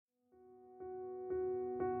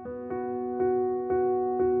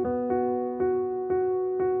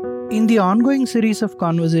In the ongoing series of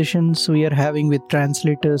conversations we are having with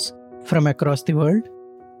translators from across the world,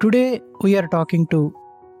 today we are talking to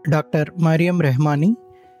Dr. Mariam Rahmani,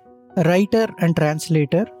 a writer and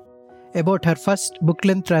translator, about her first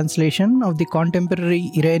book-length translation of the contemporary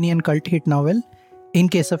Iranian cult hit novel In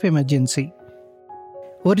Case of Emergency,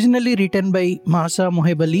 originally written by Mahsa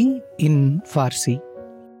Moheb Ali in Farsi.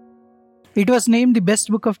 It was named the best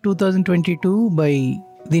book of 2022 by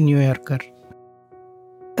The New Yorker.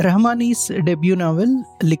 Rahmani's debut novel,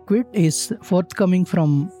 Liquid, is forthcoming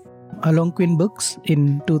from Algonquin Books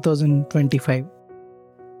in 2025.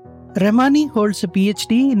 Rahmani holds a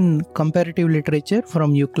PhD in comparative literature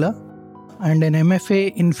from UCLA and an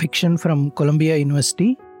MFA in fiction from Columbia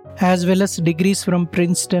University, as well as degrees from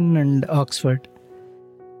Princeton and Oxford.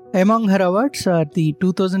 Among her awards are the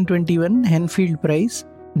 2021 Henfield Prize,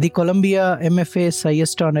 the Columbia MFA's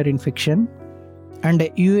highest honor in fiction, and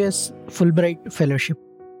a US Fulbright Fellowship.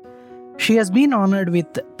 She has been honored with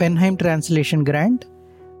Penheim Translation Grant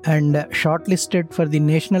and shortlisted for the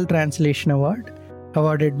National Translation Award,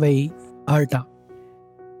 awarded by ALTA.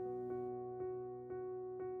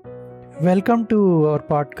 Welcome to our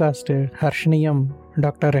podcast, Harshniyam,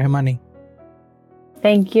 Dr. Rahmani.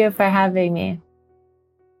 Thank you for having me.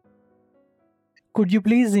 Could you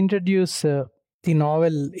please introduce the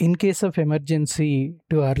novel In Case of Emergency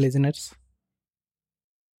to our listeners?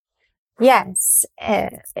 Yes.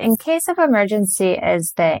 In Case of Emergency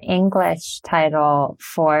is the English title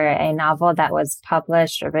for a novel that was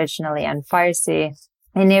published originally in Farsi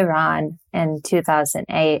in Iran in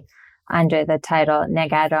 2008 under the title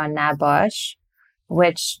Negaron Nabosh,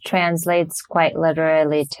 which translates quite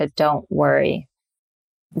literally to Don't Worry.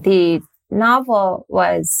 The novel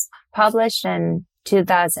was published in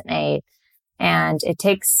 2008, and it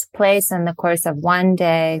takes place in the course of one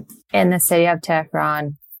day in the city of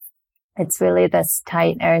Tehran. It's really this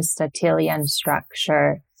tight Aristotelian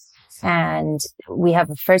structure. And we have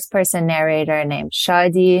a first-person narrator named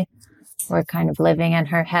Shadi. We're kind of living in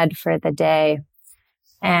her head for the day.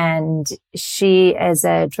 And she is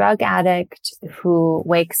a drug addict who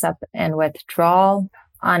wakes up in withdrawal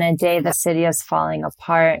on a day the city is falling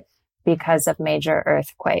apart because of major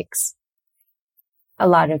earthquakes. A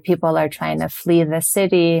lot of people are trying to flee the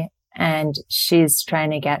city, and she's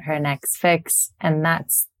trying to get her next fix. And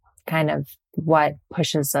that's kind of what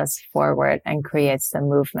pushes us forward and creates the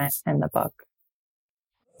movement in the book.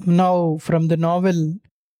 Now, from the novel,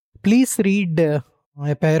 please read a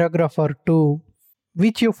paragraph or two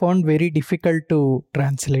which you found very difficult to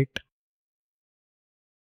translate.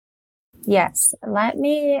 Yes, let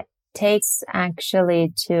me take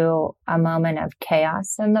actually to a moment of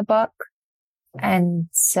chaos in the book. And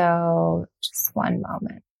so just one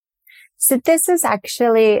moment. So this is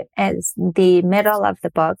actually as the middle of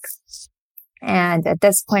the book. And at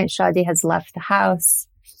this point, Shadi has left the house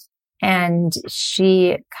and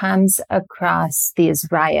she comes across these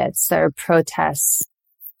riots. There are protests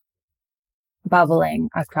bubbling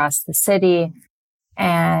across the city.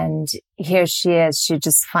 And here she is. She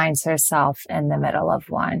just finds herself in the middle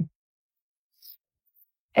of one.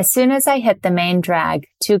 As soon as I hit the main drag,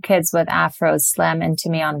 two kids with afros slam into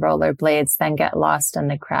me on rollerblades, then get lost in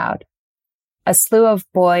the crowd. A slew of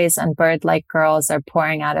boys and bird-like girls are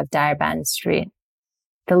pouring out of Darband Street.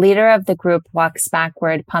 The leader of the group walks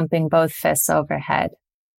backward, pumping both fists overhead.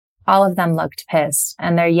 All of them looked pissed,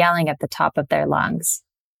 and they're yelling at the top of their lungs.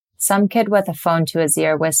 Some kid with a phone to his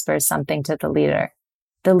ear whispers something to the leader.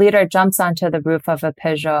 The leader jumps onto the roof of a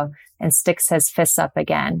Peugeot and sticks his fists up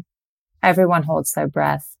again. Everyone holds their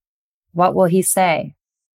breath. What will he say?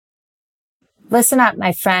 Listen up,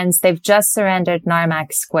 my friends. They've just surrendered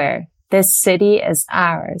Narmak Square. This city is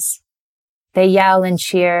ours. They yell and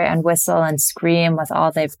cheer and whistle and scream with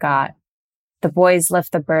all they've got. The boys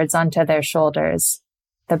lift the birds onto their shoulders.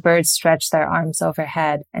 The birds stretch their arms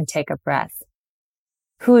overhead and take a breath.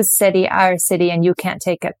 Whose city? Our city, and you can't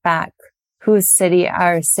take it back. Whose city?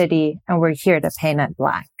 Our city, and we're here to paint it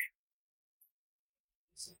black.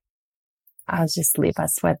 I'll just leave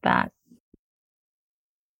us with that.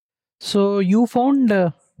 So you found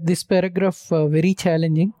this paragraph very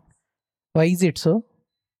challenging. Why is it so?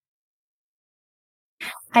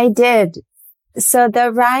 I did. So the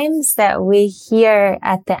rhymes that we hear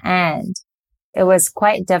at the end, it was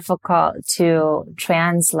quite difficult to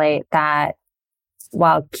translate that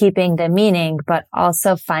while keeping the meaning, but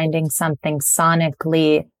also finding something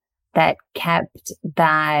sonically that kept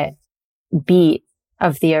that beat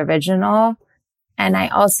of the original. And I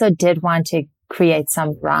also did want to create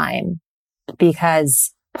some rhyme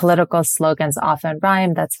because political slogans often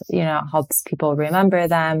rhyme. That's, helps people remember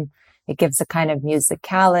them. It gives a kind of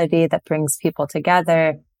musicality that brings people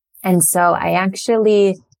together. And so I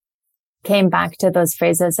actually came back to those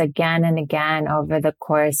phrases again and again over the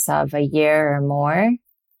course of a year or more.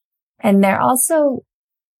 And there also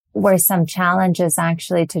were some challenges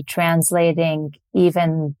actually to translating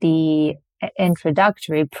even the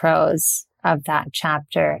introductory prose of that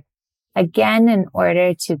chapter. Again, in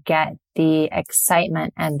order to get the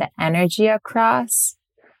excitement and the energy across,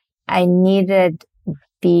 I needed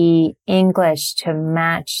the English to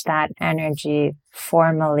match that energy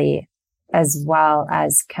formally, as well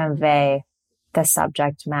as convey the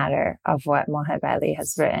subject matter of what Mohib Ali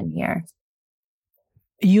has written here.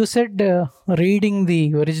 You said reading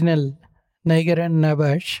the original Niger and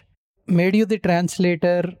Nabash made you the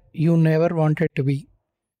translator you never wanted to be.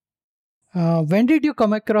 When did you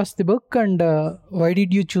come across the book, and why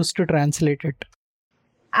did you choose to translate it?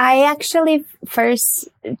 I actually first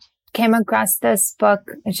came across this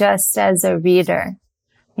book just as a reader.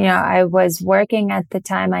 You know, I was working at the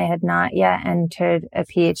time. I had not yet entered a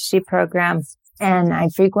PhD program, and I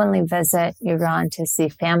frequently visit Iran to see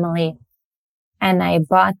family. And I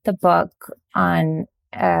bought the book on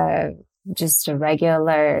just a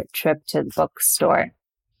regular trip to the bookstore.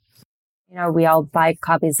 You know, we all buy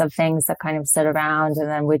copies of things that kind of sit around, and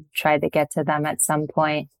then we try to get to them at some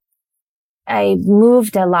point. I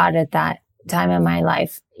moved a lot at that time in my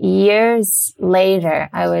life. Years later,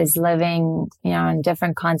 I was living, you know, on a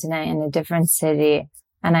different continent in a different city,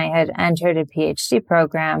 and I had entered a PhD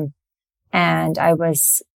program, and I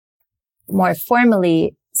was more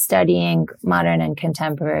formally studying modern and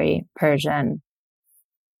contemporary Persian.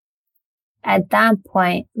 At that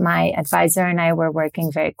point, my advisor and I were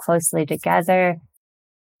working very closely together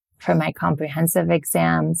for my comprehensive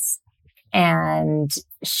exams, and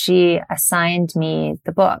she assigned me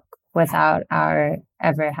the book without our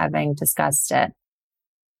ever having discussed it.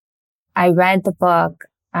 I read the book.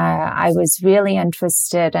 I was really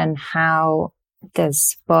interested in how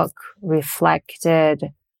this book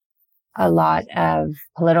reflected a lot of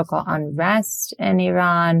political unrest in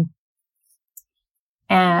Iran.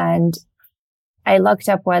 And I looked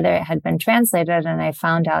up whether it had been translated, and I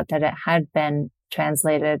found out that it had been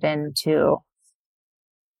translated into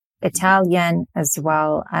Italian as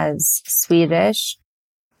well as Swedish,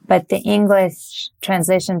 but the English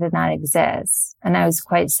translation did not exist. And I was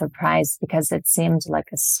quite surprised because it seemed like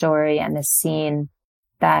a story and a scene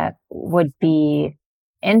that would be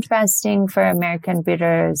interesting for American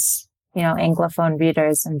readers, you know, Anglophone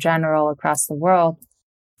readers in general across the world,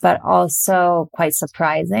 but also quite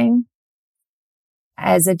surprising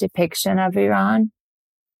as a depiction of Iran.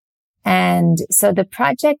 And so the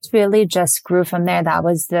project really just grew from there. That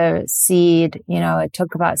was the seed. You know, it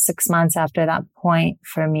took about 6 months after that point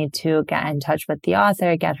for me to get in touch with the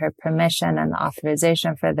author, get her permission and the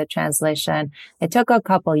authorization for the translation. It took a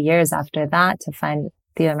couple years after that to find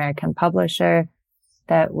the American publisher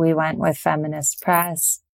that we went with Feminist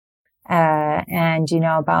Press. And, you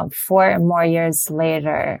know, about 4 more years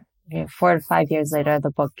later, 4 to 5 years later, the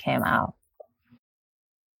book came out.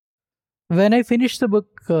 When I finished the book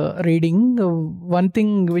reading, one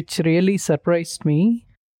thing which really surprised me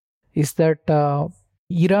is that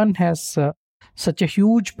Iran has such a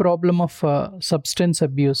huge problem of substance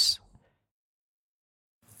abuse.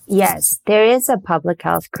 Yes, there is a public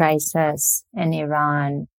health crisis in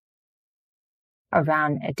Iran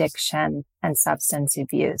around addiction and substance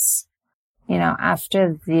abuse. You know,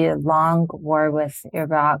 after the long war with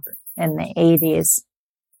Iraq in the 80s,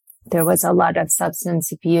 there was a lot of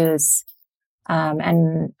substance abuse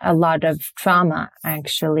and a lot of trauma,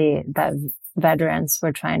 actually, that veterans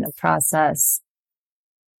were trying to process.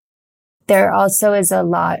 There also is a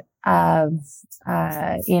lot of,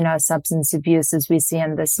 you know, substance abuse, as we see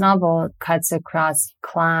in this novel, cuts across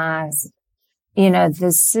class. You know,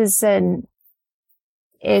 this is an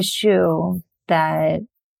issue that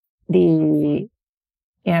the, you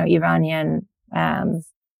know, Iranian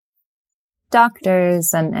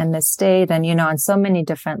doctors and the state and, you know, on so many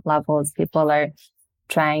different levels, people are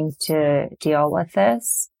trying to deal with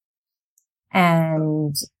this.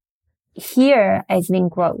 And here, I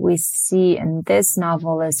think what we see in this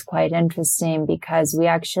novel is quite interesting because we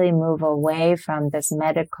actually move away from this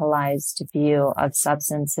medicalized view of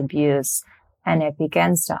substance abuse, and it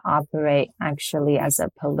begins to operate actually as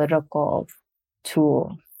a political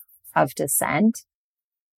tool of dissent.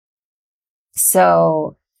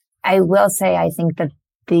 So I will say, I think that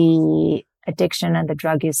the addiction and the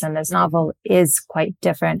drug use in this novel is quite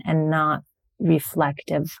different and not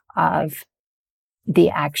reflective of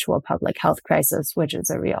the actual public health crisis, which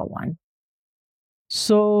is a real one.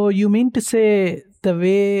 So you mean to say the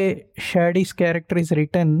way Shadi's character is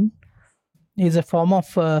written is a form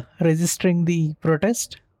of registering the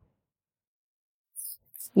protest?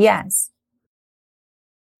 Yes.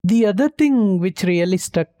 The other thing which really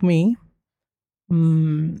struck me,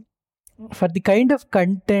 mm, for the kind of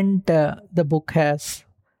content the book has,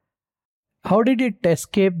 how did it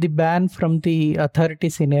escape the ban from the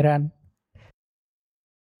authorities in Iran?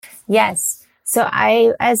 Yes. So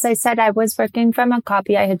as I said, I was working from a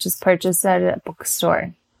copy I had just purchased at a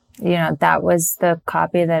bookstore. That was the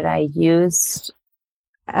copy that I used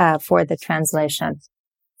for the translation.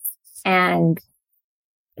 And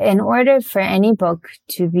in order for any book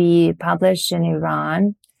to be published in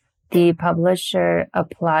Iran, the publisher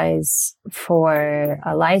applies for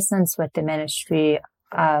a license with the Ministry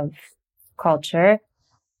of Culture,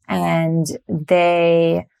 and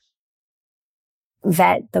they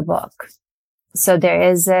vet the book. So there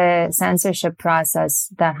is a censorship process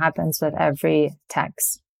that happens with every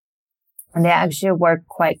text. And they actually work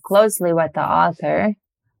quite closely with the author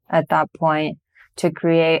at that point to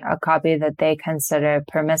create a copy that they consider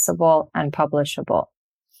permissible and publishable.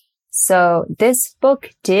 So this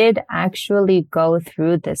book did actually go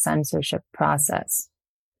through the censorship process.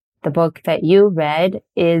 The book that you read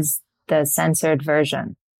is the censored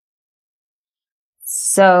version.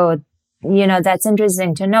 So, that's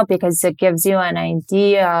interesting to know because it gives you an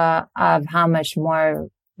idea of how much more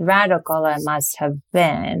radical it must have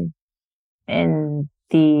been in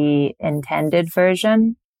the intended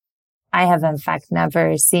version. I have, in fact,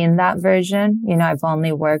 never seen that version. I've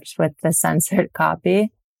only worked with the censored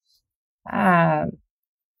copy.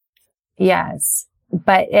 Yes,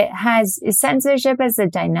 but censorship is a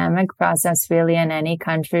dynamic process really in any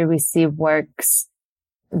country. We see works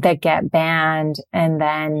that get banned and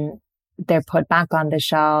then they're put back on the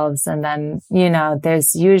shelves. And then,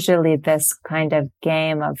 there's usually this kind of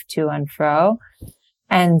game of to and fro.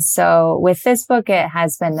 And so with this book, it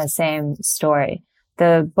has been the same story.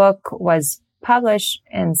 The book was published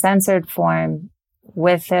in censored form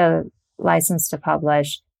with a license to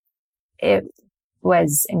publish. It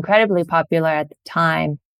was incredibly popular at the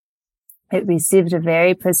time. It received a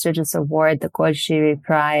very prestigious award, the Golshiri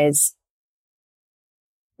Prize,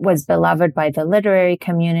 was beloved by the literary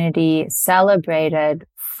community, celebrated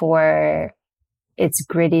for its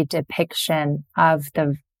gritty depiction of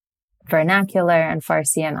the vernacular and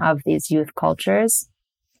Farsi and of these youth cultures.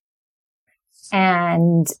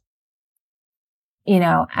 And,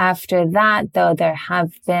 after that, though, there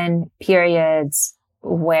have been periods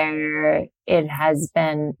where it has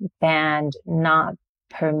been banned, not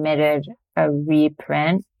permitted a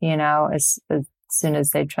reprint, as soon as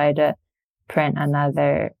they try to print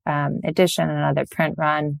another edition, another print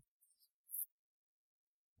run.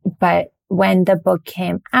 But when the book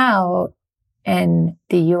came out in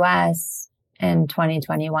the US in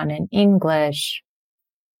 2021 in English,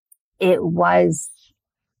 it was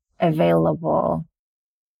available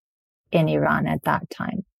in Iran at that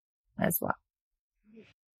time as well.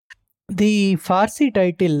 The Farsi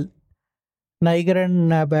title, Nigran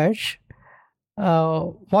Nabash,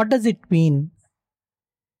 what does it mean?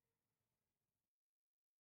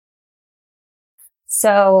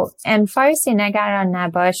 So in Farsi, Nagaran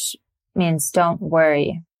Nabash means don't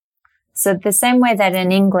worry. So the same way that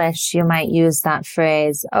in English you might use that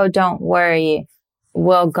phrase, oh, don't worry,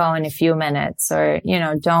 we'll go in a few minutes, or,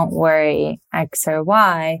 don't worry, X or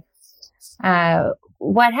Y.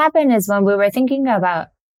 What happened is when we were thinking about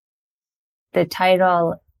the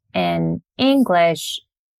title in English,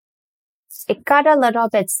 it got a little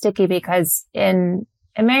bit sticky because in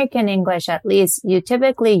American English, at least, you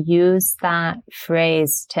typically use that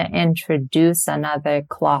phrase to introduce another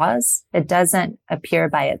clause. It doesn't appear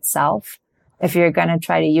by itself. If you're going to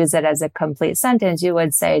try to use it as a complete sentence, you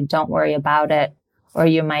would say, don't worry about it, or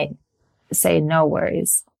you might say no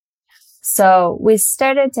worries. So we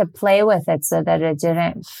started to play with it so that it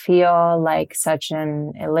didn't feel like such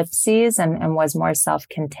an ellipses and was more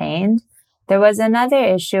self-contained. There was another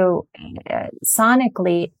issue.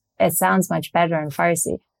 Sonically, it sounds much better in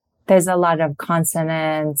Farsi. There's a lot of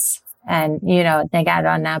consonants and,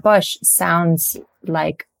 Nagaran Nabash sounds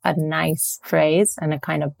like a nice phrase and a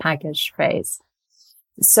kind of packaged phrase.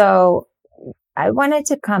 So I wanted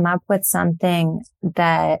to come up with something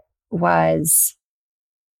that was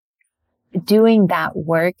doing that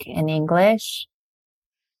work in English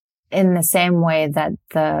in the same way that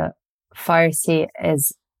the Farsi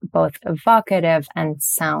is both evocative and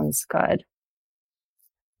sounds good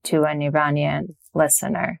to an Iranian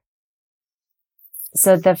listener.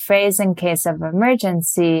 So the phrase in case of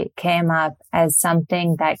emergency came up as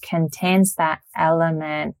something that contains that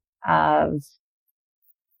element of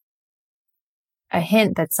a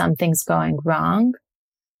hint that something's going wrong,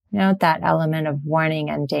 that element of warning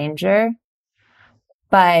and danger,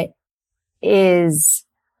 but is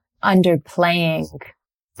underplaying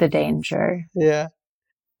the danger. Yeah.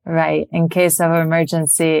 Right. In case of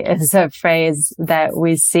emergency is a phrase that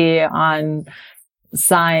we see on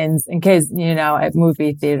signs in case, at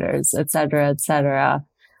movie theaters, et cetera, et cetera.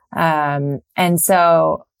 And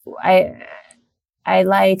so I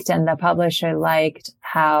liked, and the publisher liked,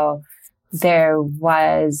 how there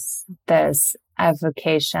was this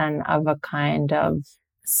evocation of a kind of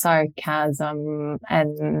sarcasm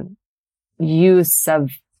and use of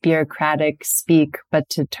bureaucratic speak, but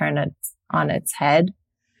to turn it on its head.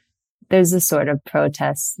 There's a sort of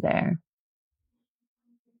protest there.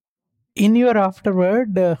 In your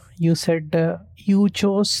afterword, you said you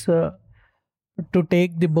chose to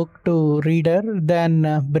take the book to reader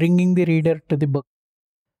than bringing the reader to the book.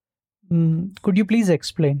 Could you please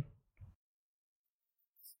explain?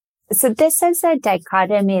 So this is a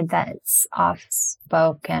dichotomy that's oft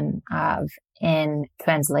spoken of in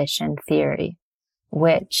translation theory,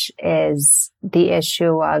 which is the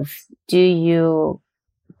issue of, do you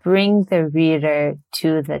bring the reader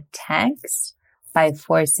to the text by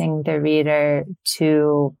forcing the reader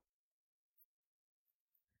to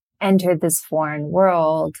enter this foreign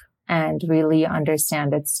world and really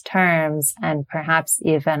understand its terms, and perhaps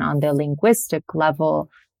even on the linguistic level,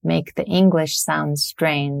 make the English sound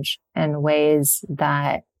strange in ways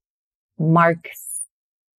that mark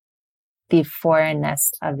the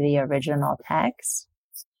foreignness of the original text?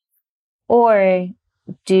 Or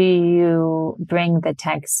do you bring the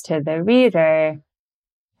text to the reader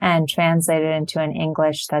and translate it into an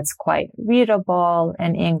English that's quite readable?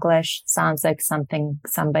 And English sounds like something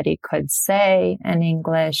somebody could say in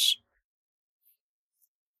English.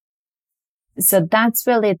 So that's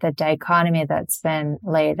really the dichotomy that's been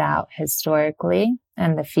laid out historically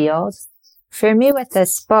in the field. For me, with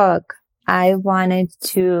this book, I wanted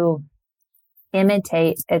to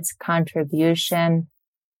imitate its contribution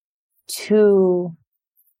to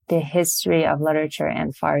the history of literature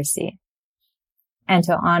in Farsi, and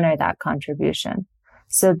to honor that contribution.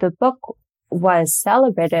 So the book was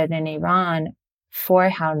celebrated in Iran for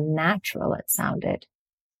how natural it sounded.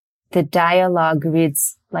 The dialogue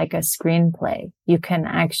reads like a screenplay. You can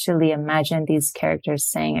actually imagine these characters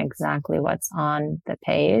saying exactly what's on the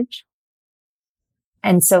page.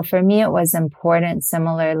 And so for me, it was important,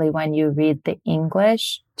 similarly, when you read the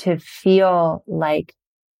English, to feel like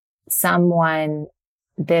someone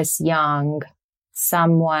this young,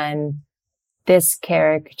 this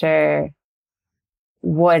character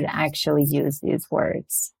would actually use these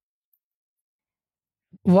words.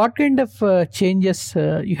 What kind of changes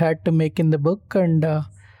you had to make in the book, and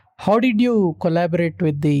how did you collaborate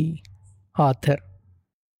with the author?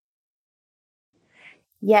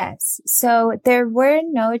 Yes. So there were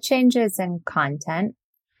no changes in content.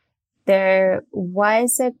 There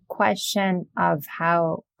was a question of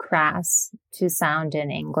how crass to sound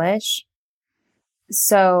in English.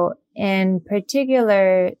 So in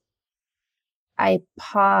particular, I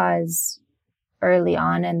paused early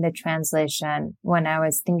on in the translation when I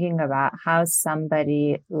was thinking about how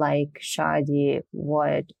somebody like Shadi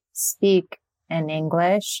would speak in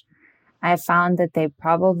English. I found that they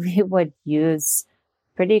probably would use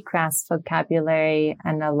pretty crass vocabulary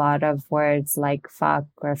and a lot of words like fuck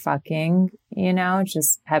or fucking,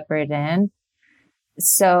 just peppered in.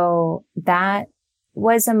 So that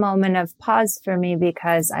was a moment of pause for me,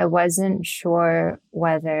 because I wasn't sure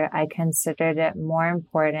whether I considered it more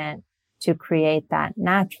important to create that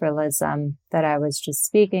naturalism that I was just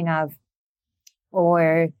speaking of,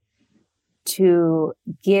 or to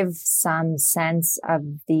give some sense of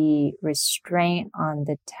the restraint on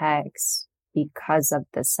the text because of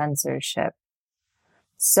the censorship.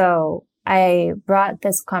 So I brought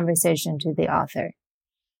this conversation to the author,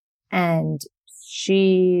 and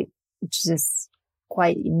she just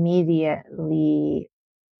quite immediately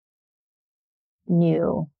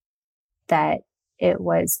knew that it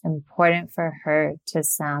was important for her to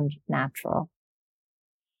sound natural.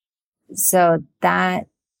 So that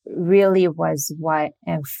really was what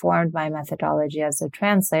informed my methodology as a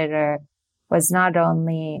translator, was not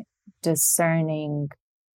only discerning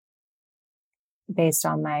based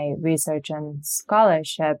on my research and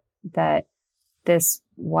scholarship that this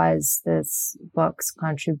was this book's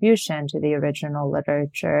contribution to the original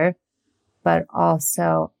literature, but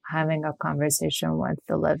also having a conversation with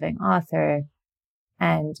the living author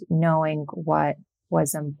and knowing what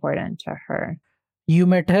was important to her. You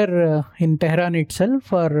met her in Tehran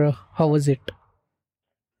itself, or how was it?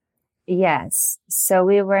 Yes. So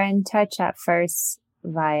we were in touch at first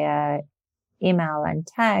via email and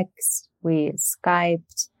text. We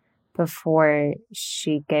Skyped before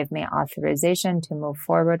she gave me authorization to move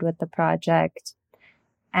forward with the project.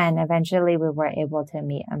 And eventually we were able to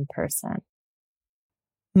meet in person.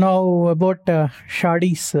 Now, about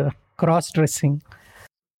Shadi's cross-dressing.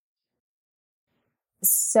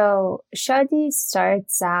 So Shadi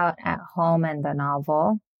starts out at home in the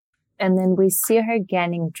novel, and then we see her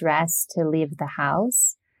getting dressed to leave the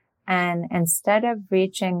house. And instead of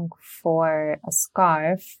reaching for a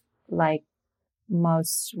scarf, like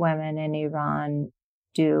most women in Iran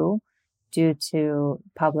do, due to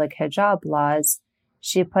public hijab laws,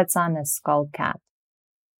 she puts on a skull cap.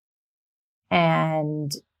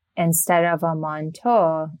 And instead of a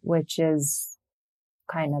manteau, which is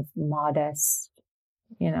kind of modest,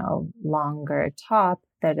 longer top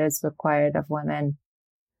that is required of women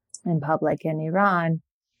in public in Iran,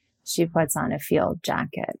 she puts on a field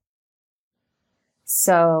jacket.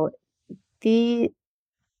 So these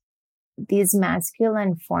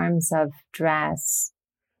masculine forms of dress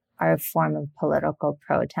are a form of political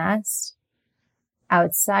protest.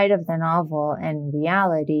 Outside of the novel, in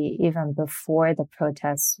reality, even before the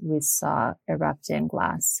protests we saw erupting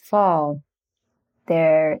last fall,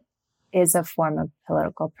 there is a form of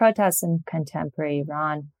political protest in contemporary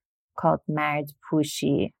Iran called Mard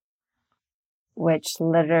Pushi, which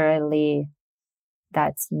literally,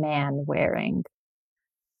 that's man wearing.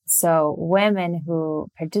 So women who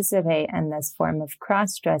participate in this form of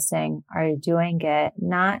cross-dressing are doing it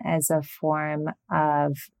not as a form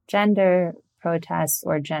of gender protest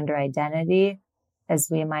or gender identity, as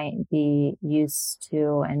we might be used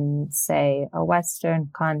to in, say, a Western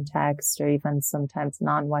context or even sometimes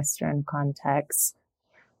non-Western contexts,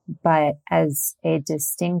 but as a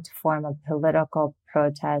distinct form of political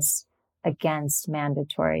protest against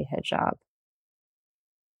mandatory hijab.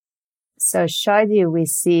 So Shadi, we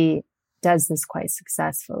see, does this quite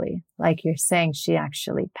successfully. Like you're saying, she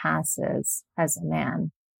actually passes as a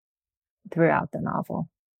man throughout the novel.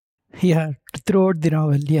 Yeah, throughout the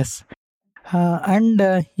novel, yes.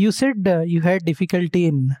 And you said you had difficulty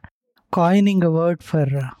in coining a word for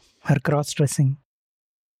her cross-dressing.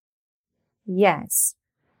 Yes.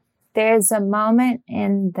 There's a moment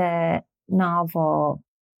in the novel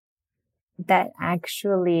that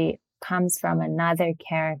actually comes from another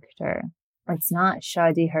character. It's not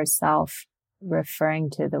Shadi herself referring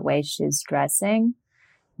to the way she's dressing,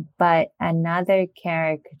 but another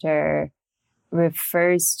character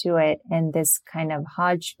refers to it in this kind of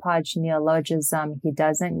hodgepodge neologism. He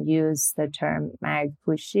doesn't use the term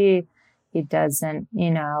magpushi. He doesn't,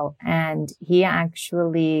 and he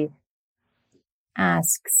actually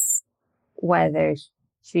asks whether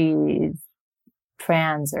she's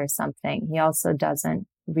trans or something. He also doesn't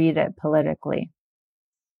read it politically.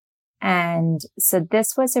 And so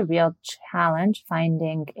this was a real challenge,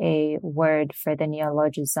 finding a word for the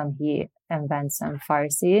neologism he invents in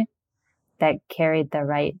Farsi that carried the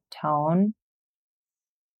right tone.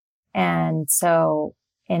 And so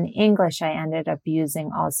in English, I ended up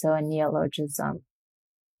using also a neologism.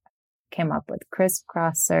 Came up with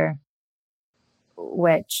crisscrosser,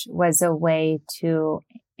 which was a way to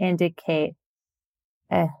indicate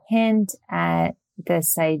a hint at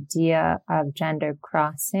this idea of gender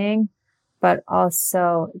crossing, but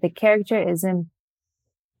also the character isn't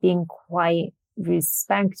being quite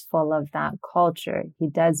respectful of that culture. He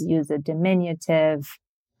does use a diminutive.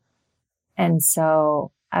 And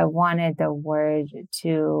so I wanted the word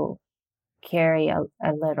to carry a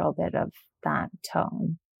little bit of that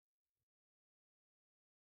tone.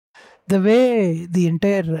 The way the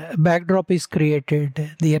entire backdrop is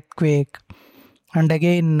created, the earthquake, and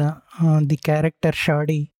again the character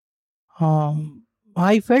Shadi,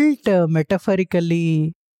 I felt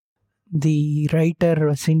metaphorically the writer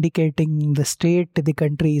was indicating the state the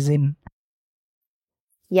country is in.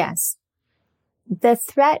 Yes. The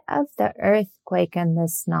threat of the earthquake in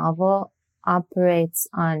this novel operates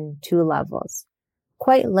on two levels.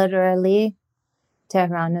 Quite literally,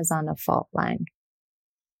 Tehran is on a fault line.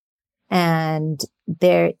 And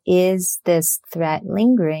there is this threat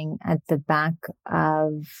lingering at the back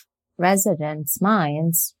of residents'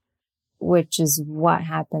 minds, which is what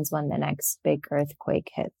happens when the next big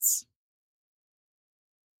earthquake hits.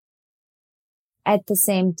 At the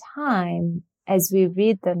same time, as we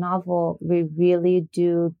read the novel, we really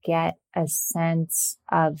do get a sense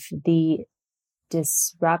of the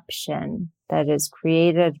disruption that is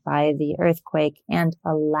created by the earthquake and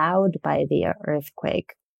allowed by the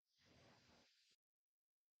earthquake.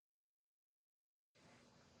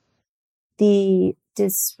 The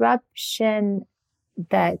disruption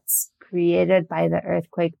that's created by the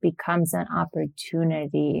earthquake becomes an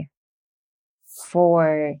opportunity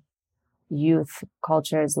for youth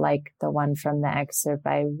cultures like the one from the excerpt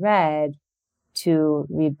I read to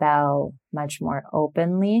rebel much more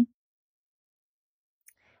openly.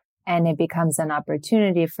 And it becomes an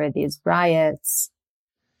opportunity for these riots.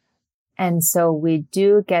 And so we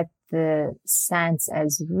do get the sense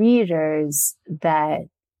as readers that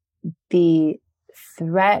the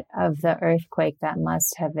threat of the earthquake that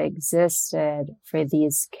must have existed for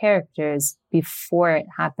these characters before it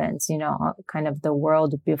happens, kind of the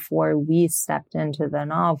world before we stepped into the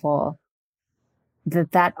novel,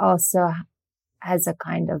 that also has a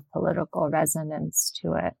kind of political resonance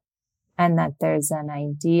to it. And that there's an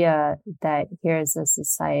idea that here's a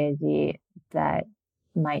society that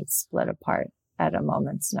might split apart at a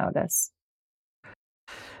moment's notice.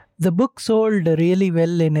 The book sold really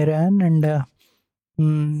well in Iran and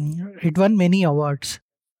it won many awards.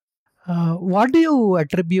 What do you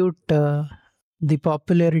attribute the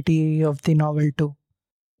popularity of the novel to?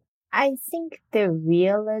 I think the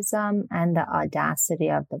realism and the audacity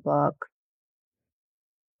of the book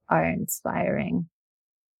are inspiring.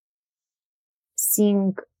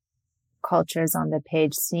 Seeing cultures on the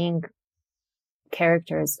page, seeing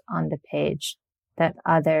characters on the page that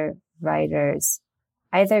other writers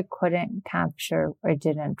either couldn't capture or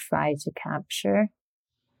didn't try to capture.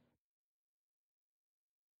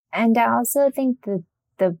 And I also think that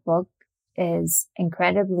the book is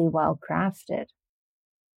incredibly well crafted.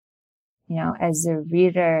 As a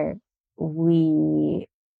reader, we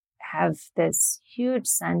have this huge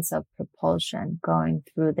sense of propulsion going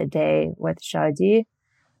through the day with Shadi,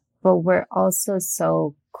 but we're also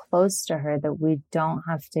so close to her that we don't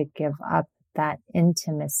have to give up that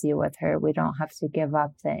intimacy with her. We don't have to give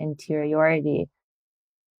up the interiority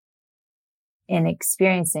in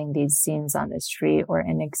experiencing these scenes on the street or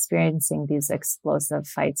in experiencing these explosive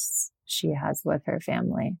fights she has with her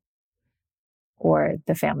family or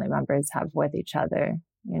the family members have with each other,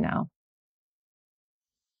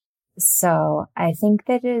 So I think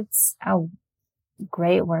that it's a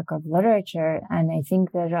great work of literature, and I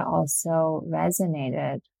think that it also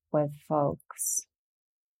resonated with folks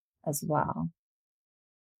as well.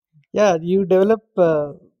 Yeah, you develop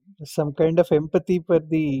some kind of empathy for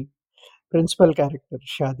the principal character,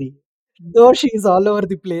 Shadi, though she is all over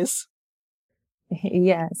the place.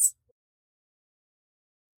 Yes.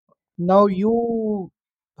 Now you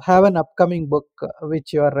have an upcoming book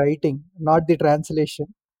which you are writing, not the translation,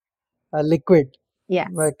 Liquid. Yes.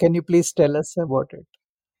 Can you please tell us about it,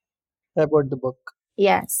 about the book?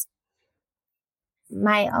 Yes.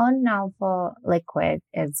 My own novel, Liquid,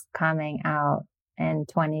 is coming out in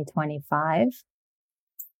 2025.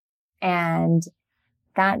 And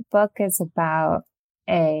that book is about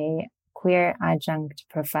a queer adjunct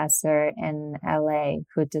professor in LA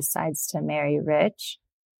who decides to marry rich.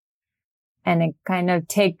 And it kind of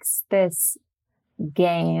takes this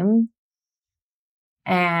game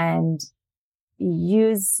and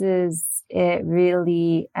uses it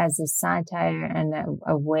really as a satire and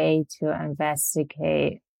a way to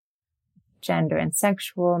investigate gender and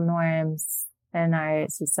sexual norms in our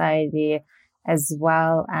society, as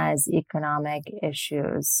well as economic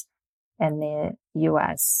issues in the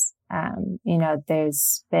US.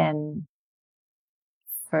 There's been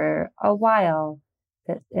for a while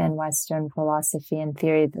in Western philosophy and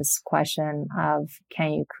theory, this question of,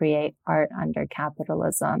 can you create art under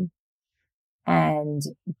capitalism? And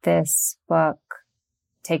this book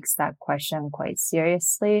takes that question quite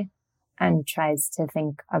seriously and tries to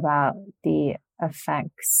think about the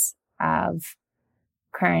effects of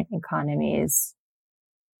current economies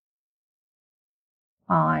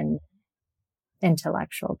on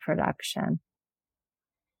intellectual production.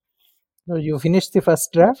 So you finished the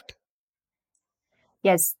first draft?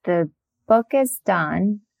 Yes, the book is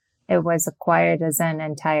done. It was acquired as an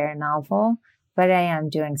entire novel, but I am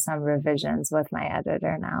doing some revisions with my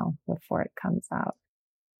editor now before it comes out.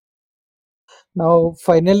 Now,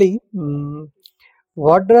 finally,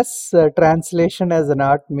 what does translation as an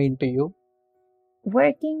art mean to you?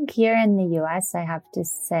 Working here in the US, I have to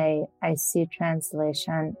say I see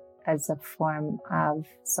translation as a form of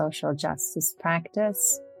social justice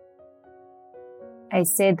practice. I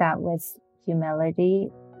say that with humility.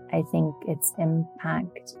 I think its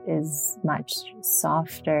impact is much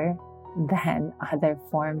softer than other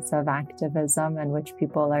forms of activism in which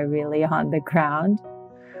people are really on the ground.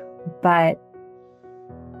 But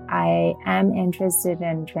I am interested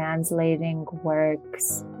in translating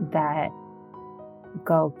works that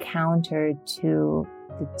go counter to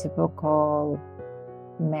the typical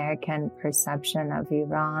American perception of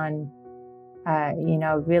Iran,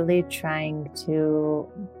 really trying to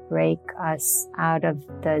break us out of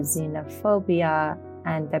the xenophobia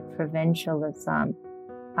and the provincialism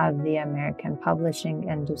of the American publishing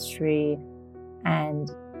industry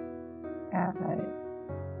and,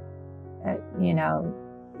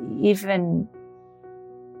 even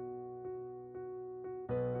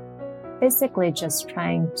basically just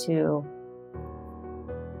trying to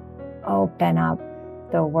open up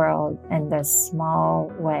the world in the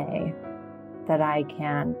small way that I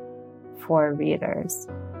can for readers.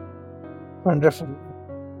 Wonderful.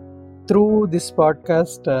 Through this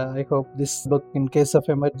podcast, I hope this book, In Case of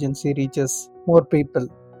Emergency, reaches more people.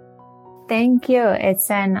 Thank you. It's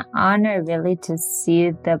an honor really to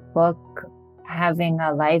see the book having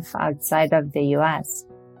a life outside of the US.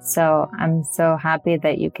 So I'm so happy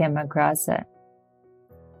that you came across it.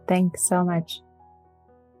 Thanks so much.